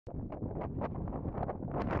I'm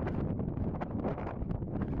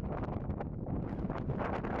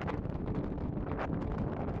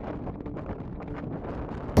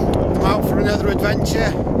out for another adventure.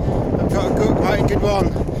 I've got quite a good one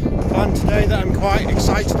planned today that I'm quite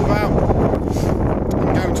excited about.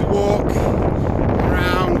 I'm going to walk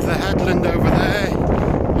around the headland over there,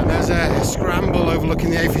 and there's a scramble overlooking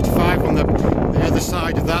the A55 on the other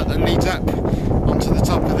side of that leads up onto the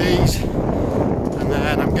top of these, and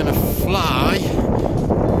then I'm going to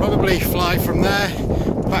probably fly from there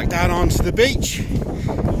back down onto the beach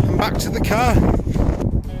and back to the car.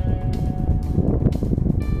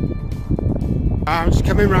 I'm just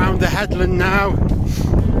coming round the headland now,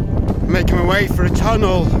 making my way for a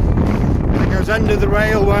tunnel that goes under the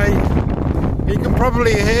railway. You can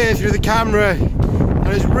probably hear through the camera and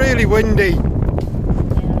it's really windy.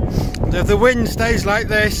 So if the wind stays like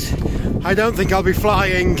this, I don't think I'll be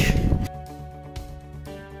flying.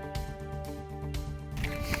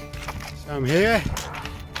 So I'm here,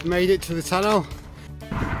 made it to the tunnel,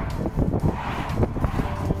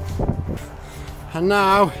 and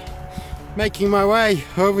now making my way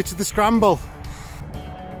over to the scramble.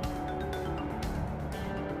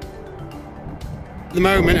 At the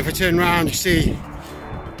moment, if I turn around, you see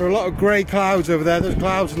there are a lot of grey clouds over there. Those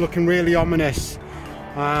clouds are looking really ominous.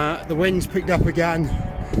 The wind's picked up again,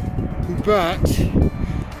 but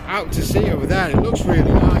out to sea over there it looks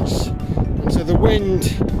really nice, and so the wind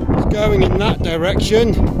is going in that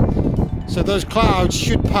direction, so those clouds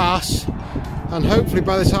should pass, and hopefully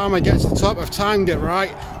by the time I get to the top I've timed it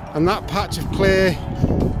right, and that patch of clear,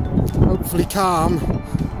 hopefully calm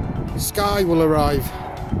sky will arrive.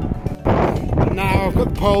 And now I've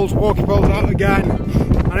got the poles, walkie poles out again,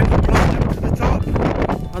 and I can climb up to the top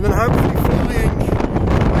and then hopefully flying.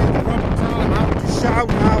 At the proper time I'm having to shout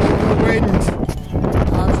now over the wind, so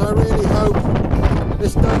I really hope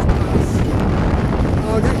this does pass.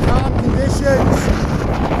 I'll get calm conditions,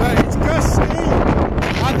 but it's gusty.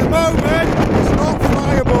 At the moment it's not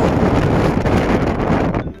flyable.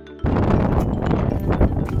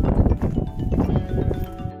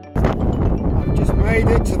 Made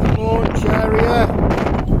it to the launch area.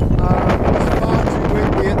 It's far too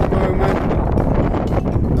windy at the moment.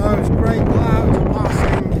 Those grey clouds are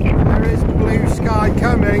passing, and there is blue sky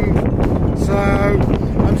coming, so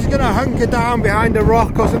I'm just going to hunker down behind a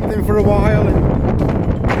rock or something for a while and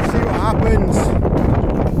see what happens.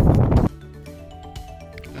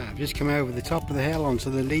 I've just come over the top of the hill onto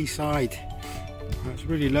the lee side. It's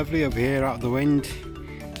really lovely over here out of the wind,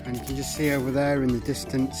 and you can just see over there in the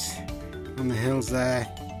distance on the hills there,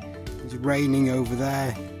 it's raining over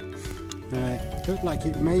there. It looked like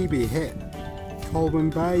it maybe hit Colburn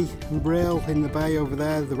Bay and Brill in the bay over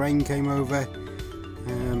there. The rain came over,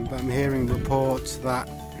 but I'm hearing reports that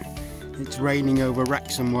it's raining over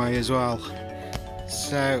Wrexham way as well.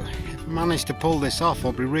 So if I manage to pull this off,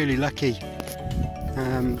 I'll be really lucky. You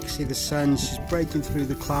can see the sun's just breaking through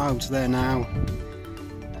the clouds there now.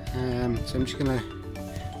 So I'm just gonna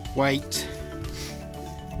wait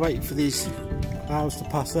for these clouds to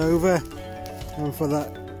pass over and for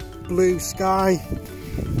that blue sky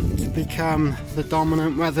to become the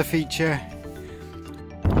dominant weather feature.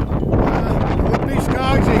 The blue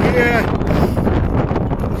skies are here.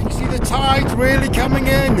 You can see the tide's really coming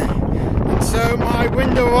in, and so my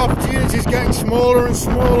window of opportunity is getting smaller and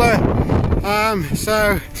smaller.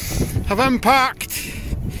 So I've unpacked.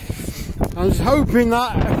 I was hoping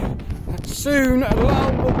that soon a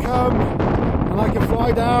lull will come and I can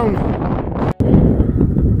fly down.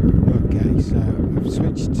 Okay, so I've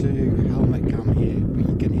switched to helmet cam here, but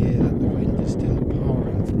you can hear that the wind is still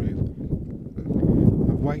powering through.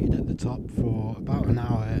 I've waited at the top for about an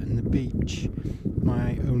hour, and the beach,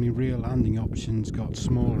 my only real landing options, got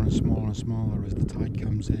smaller and smaller and smaller as the tide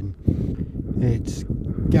comes in. It's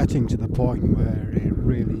getting to the point where it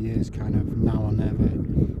really is kind of now or never.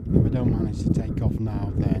 If I don't manage to take off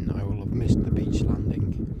now, then I will have missed the beach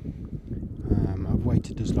landing. I've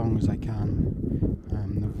waited as long as I can.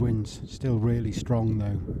 The wind's still really strong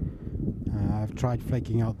though. I've tried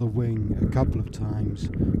flaking out the wing a couple of times,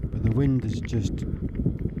 but the wind is just,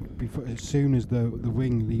 as soon as the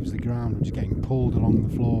wing leaves the ground, I'm just getting pulled along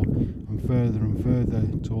the floor and further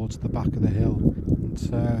towards the back of the hill. And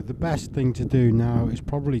so the best thing to do now is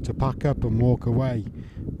probably to pack up and walk away,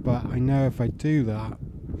 but I know if I do that,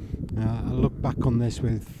 I look back on this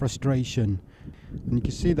with frustration, and you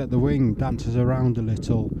can see that the wing dances around a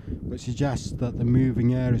little, which suggests that the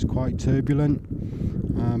moving air is quite turbulent.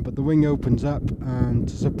 But the wing opens up, and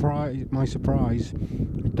to my surprise,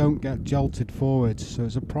 I don't get jolted forwards, so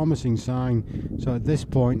it's a promising sign. So at this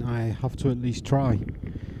point I have to at least try.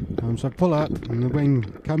 So I pull up and the wing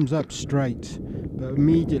comes up straight, but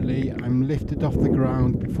immediately I'm lifted off the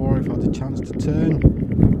ground before I've had a chance to turn,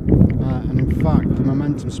 and in fact the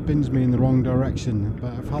momentum spins me in the wrong direction.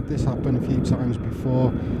 But I've had this happen a few times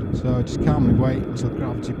before, so I just calmly wait until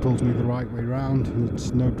gravity pulls me the right way round, and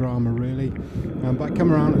it's no drama really. But I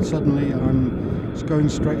come around and suddenly I'm just going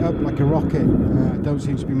straight up like a rocket. I don't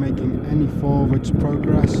seem to be making any forwards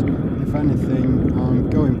progress, and if anything I'm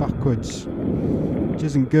going backwards, which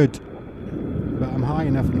isn't good. But I'm high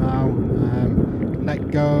enough now,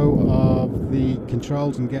 let go of the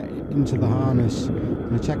controls and get into the harness,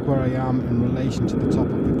 and I check where I am in relation to the top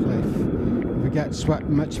of the cliff. If I get swept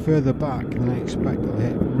much further back than I expect, I'll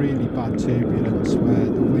hit really bad turbulence where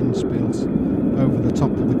the wind spills over the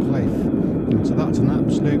top of the cliff, and so that's an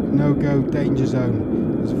absolute no-go danger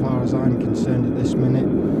zone as far as I'm concerned at this minute.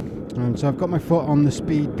 So I've got my foot on the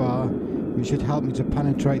speed bar, which should help me to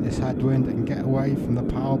penetrate this headwind and get away from the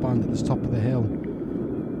power band at the top of the hill.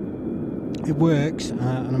 It works,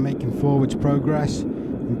 and I'm making forwards progress,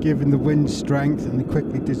 and given the wind strength and the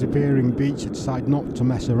quickly disappearing beach, I decide not to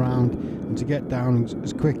mess around and to get down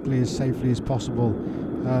as quickly as safely as possible.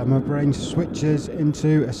 My brain switches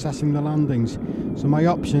into assessing the landings. So my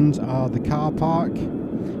options are the car park,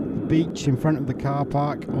 the beach in front of the car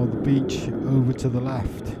park, or the beach over to the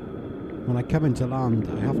left. When I come into land,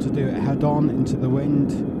 I have to do it head on into the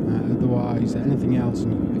wind, otherwise anything else,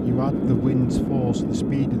 and you add the wind's force, the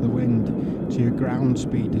speed of the wind, to your ground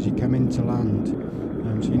speed as you come into land.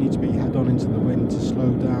 So you need to be head on into the wind to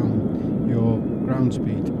slow down your ground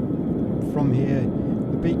speed. From here,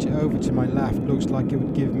 the beach over to my left looks like it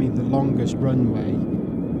would give me the longest runway.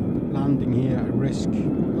 But landing here, I risk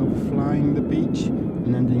overflying the beach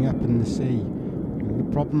and ending up in the sea.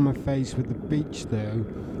 The problem I face with the beach though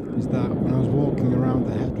is that when I was walking around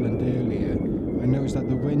the headland earlier, I noticed that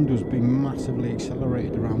the wind was being massively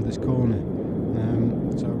accelerated around this corner.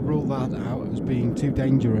 So I ruled that out as being too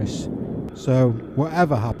dangerous. So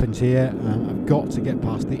whatever happens here, I've got to get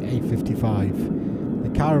past the A55. The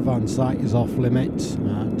caravan site is off limits,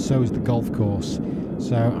 and so is the golf course.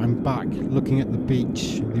 So I'm back looking at the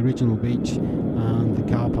beach, the original beach, and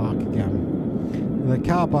the car park again. The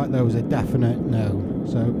car park though is a definite no.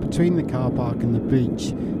 So between the car park and the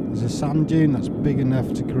beach, there's a sand dune that's big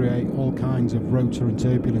enough to create all kinds of rotor and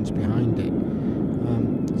turbulence behind it.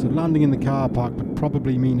 So landing in the car park would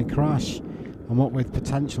probably mean a crash, and what with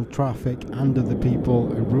potential traffic and other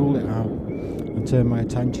people, I rule it out and turn my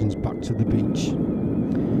attentions back to the beach.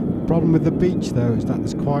 The problem with the beach though is that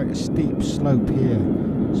there's quite a steep slope here,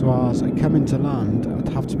 so as I come into land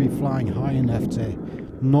I'd have to be flying high enough to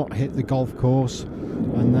not hit the golf course,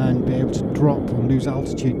 and then be able to drop or lose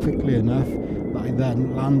altitude quickly enough that I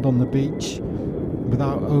then land on the beach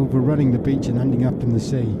without overrunning the beach and ending up in the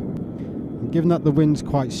sea. And given that the wind's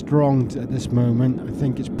quite strong at this moment, I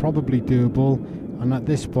think it's probably doable, and at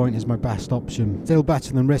this point is my best option. Still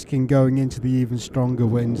better than risking going into the even stronger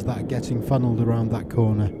winds that are getting funneled around that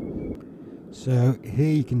corner. So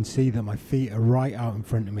here you can see that my feet are right out in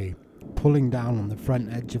front of me, pulling down on the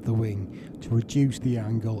front edge of the wing to reduce the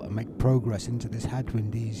angle and make progress into this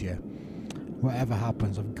headwind easier. Whatever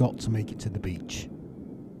happens, I've got to make it to the beach.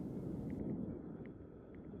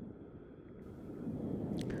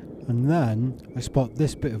 And then I spot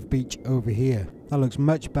this bit of beach over here. That looks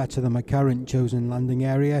much better than my current chosen landing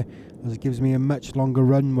area, as it gives me a much longer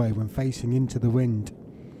runway when facing into the wind.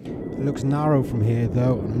 It looks narrow from here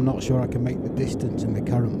though, and I'm not sure I can make the distance in the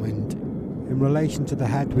current wind. In relation to the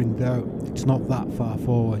headwind though, it's not that far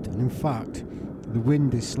forward, and in fact the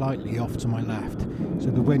wind is slightly off to my left,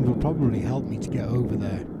 so the wind will probably help me to get over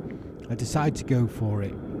there. I decide to go for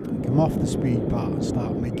it. I come off the speed bar and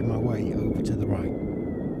start making my way over to the right.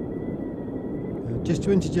 Just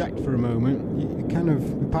to interject for a moment, you kind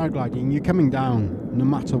of, with paragliding, you're coming down no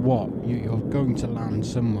matter what, you're going to land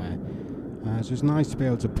somewhere. So it's nice to be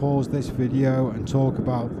able to pause this video and talk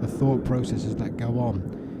about the thought processes that go on.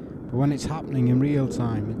 But when it's happening in real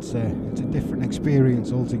time, it's a different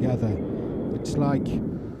experience altogether. It's like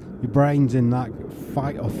your brain's in that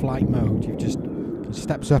fight or flight mode. You've just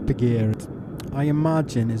steps up a gear. I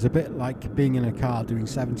imagine it's a bit like being in a car doing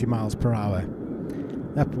 70 miles per hour.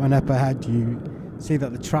 Up ahead you see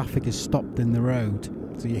that the traffic is stopped in the road,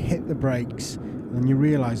 so you hit the brakes and then you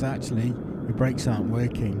realise actually your brakes aren't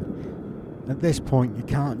working. At this point you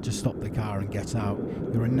can't just stop the car and get out.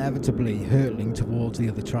 You're inevitably hurtling towards the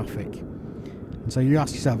other traffic. And so you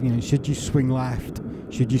ask yourself, should you swing left?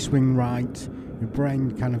 Should you swing right? Your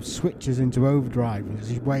brain kind of switches into overdrive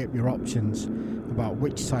as you weigh up your options about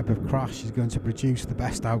which type of crash is going to produce the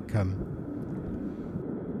best outcome.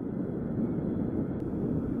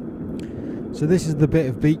 So this is the bit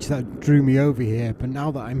of beach that drew me over here, but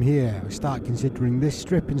now that I'm here I start considering this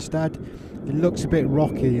strip instead. It looks a bit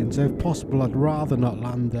rocky, and so if possible I'd rather not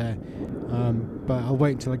land there, but I'll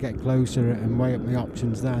wait until I get closer and weigh up my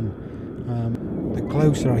options then. The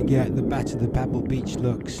closer I get, the better the Pebble Beach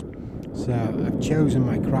looks. So I've chosen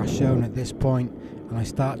my crash zone at this point, and I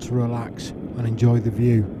start to relax and enjoy the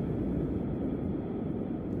view.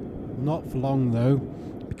 Not for long though,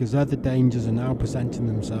 because other dangers are now presenting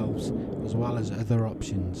themselves, as well as other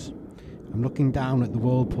options. I'm looking down at the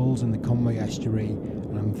whirlpools in the Conwy estuary,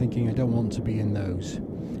 and I'm thinking I don't want to be in those.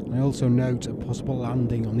 I also note a possible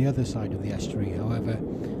landing on the other side of the estuary, however,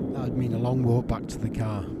 that would mean a long walk back to the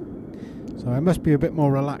car. So I must be a bit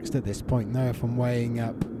more relaxed at this point now if I'm weighing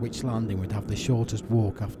up which landing would have the shortest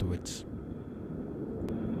walk afterwards.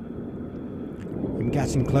 I'm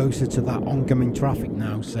getting closer to that oncoming traffic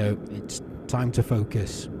now, so it's time to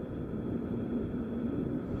focus.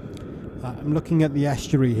 I'm looking at the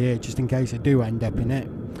estuary here just in case I do end up in it,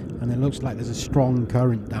 and it looks like there's a strong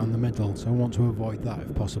current down the middle, so I want to avoid that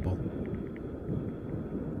if possible.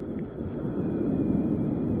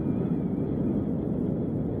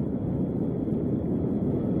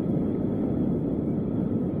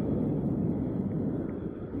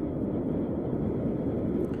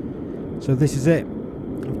 So this is it.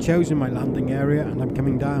 I've chosen my landing area and I'm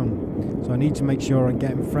coming down. So I need to make sure I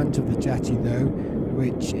get in front of the jetty though,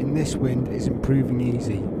 which in this wind isn't proving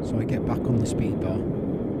easy, so I get back on the speed bar.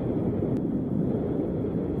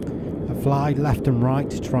 I fly left and right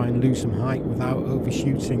to try and lose some height without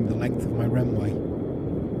overshooting the length of my runway.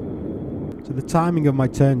 So the timing of my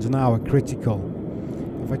turns now are critical.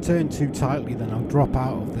 If I turn too tightly then I'll drop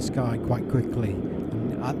out of the sky quite quickly.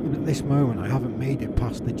 At this moment I haven't made it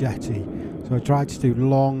past the jetty, so I try to do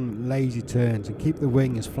long, lazy turns and keep the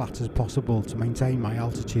wing as flat as possible to maintain my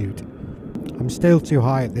altitude. I'm still too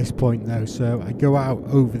high at this point though, so I go out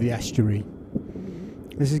over the estuary.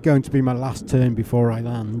 This is going to be my last turn before I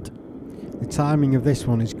land. The timing of this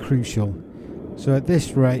one is crucial, so at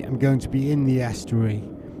this rate I'm going to be in the estuary,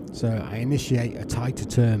 so I initiate a tighter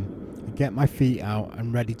turn. I get my feet out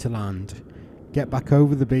and ready to land, get back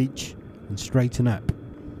over the beach and straighten up.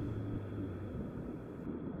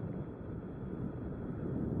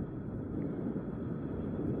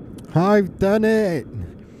 I've done it!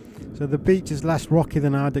 So the beach is less rocky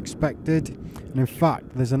than I'd expected, and in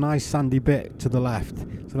fact there's a nice sandy bit to the left,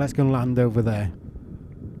 so let's go and land over there.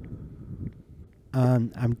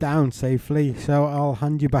 And I'm down safely, so I'll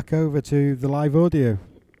hand you back over to the live audio.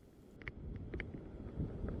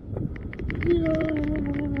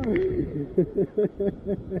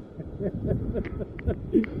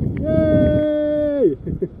 Yay!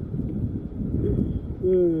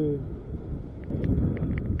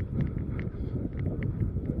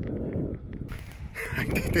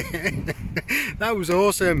 That was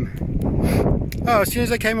awesome. Oh, as soon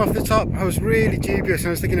as I came off the top I was really dubious. I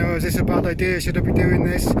was thinking, oh, is this a bad idea? Should I be doing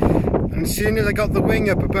this? And as soon as I got the wing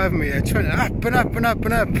up above me, I just went up and up and up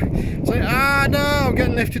and up. It's like, no, I'm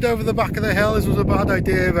getting lifted over the back of the hill. This was a bad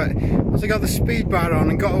idea. But as I got the speed bar on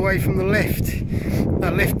and got away from the lift,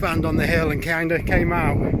 that lift band on the hill, and kind of came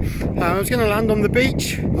out, I was going to land on the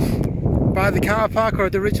beach by the car park where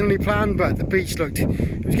I'd originally planned, but the beach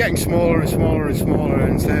it was getting smaller and smaller and smaller,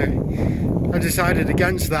 and so I decided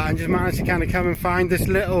against that and just managed to kind of come and find this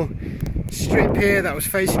little strip here that was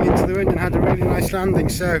facing into the wind and had a really nice landing.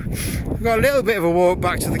 So we've got a little bit of a walk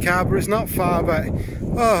back to the car, but it's not far. But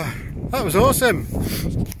oh, that was awesome.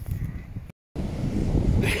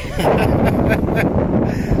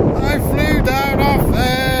 I flew down off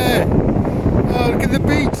there. Oh, look at the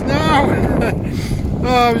beach now.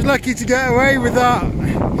 Oh, I was lucky to get away with that.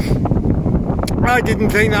 I didn't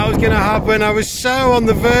think that was going to happen. I was so on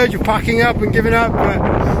the verge of packing up and giving up, but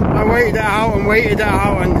I waited it out and waited it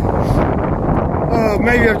out, and oh,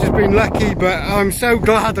 maybe I've just been lucky, but I'm so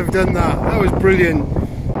glad I've done that. That was brilliant.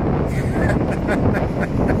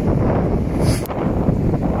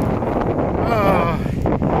 Oh,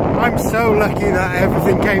 I'm so lucky that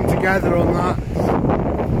everything came together on that.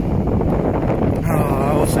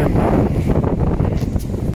 Oh, awesome.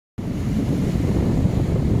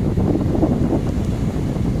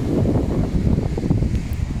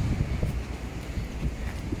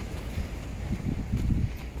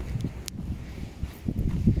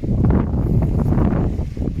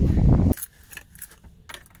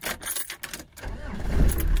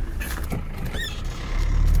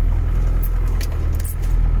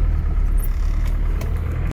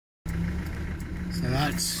 So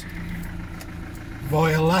that's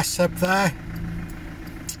Voyeless up there.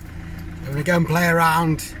 I'm going to go and play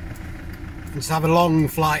around and just have a long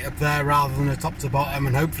flight up there rather than a top to bottom,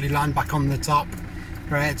 and hopefully land back on the top.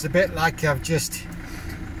 Right, it's a bit like I've just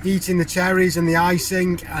eaten the cherries and the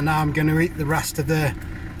icing, and now I'm going to eat the rest of the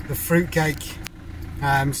fruit cake.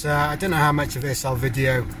 So I don't know how much of this I'll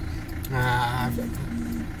video.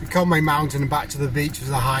 The Conwy mountain and back to the beach was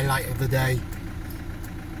the highlight of the day.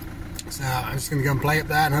 So I'm just going to go and play up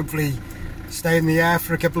there and hopefully stay in the air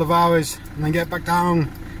for a couple of hours and then get back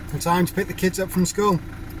down in time to pick the kids up from school.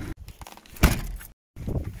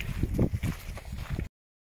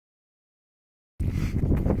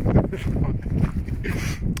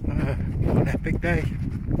 What an epic day.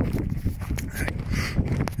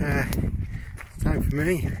 Time for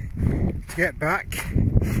me to get back.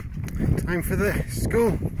 Time for the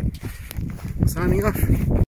school. Signing off.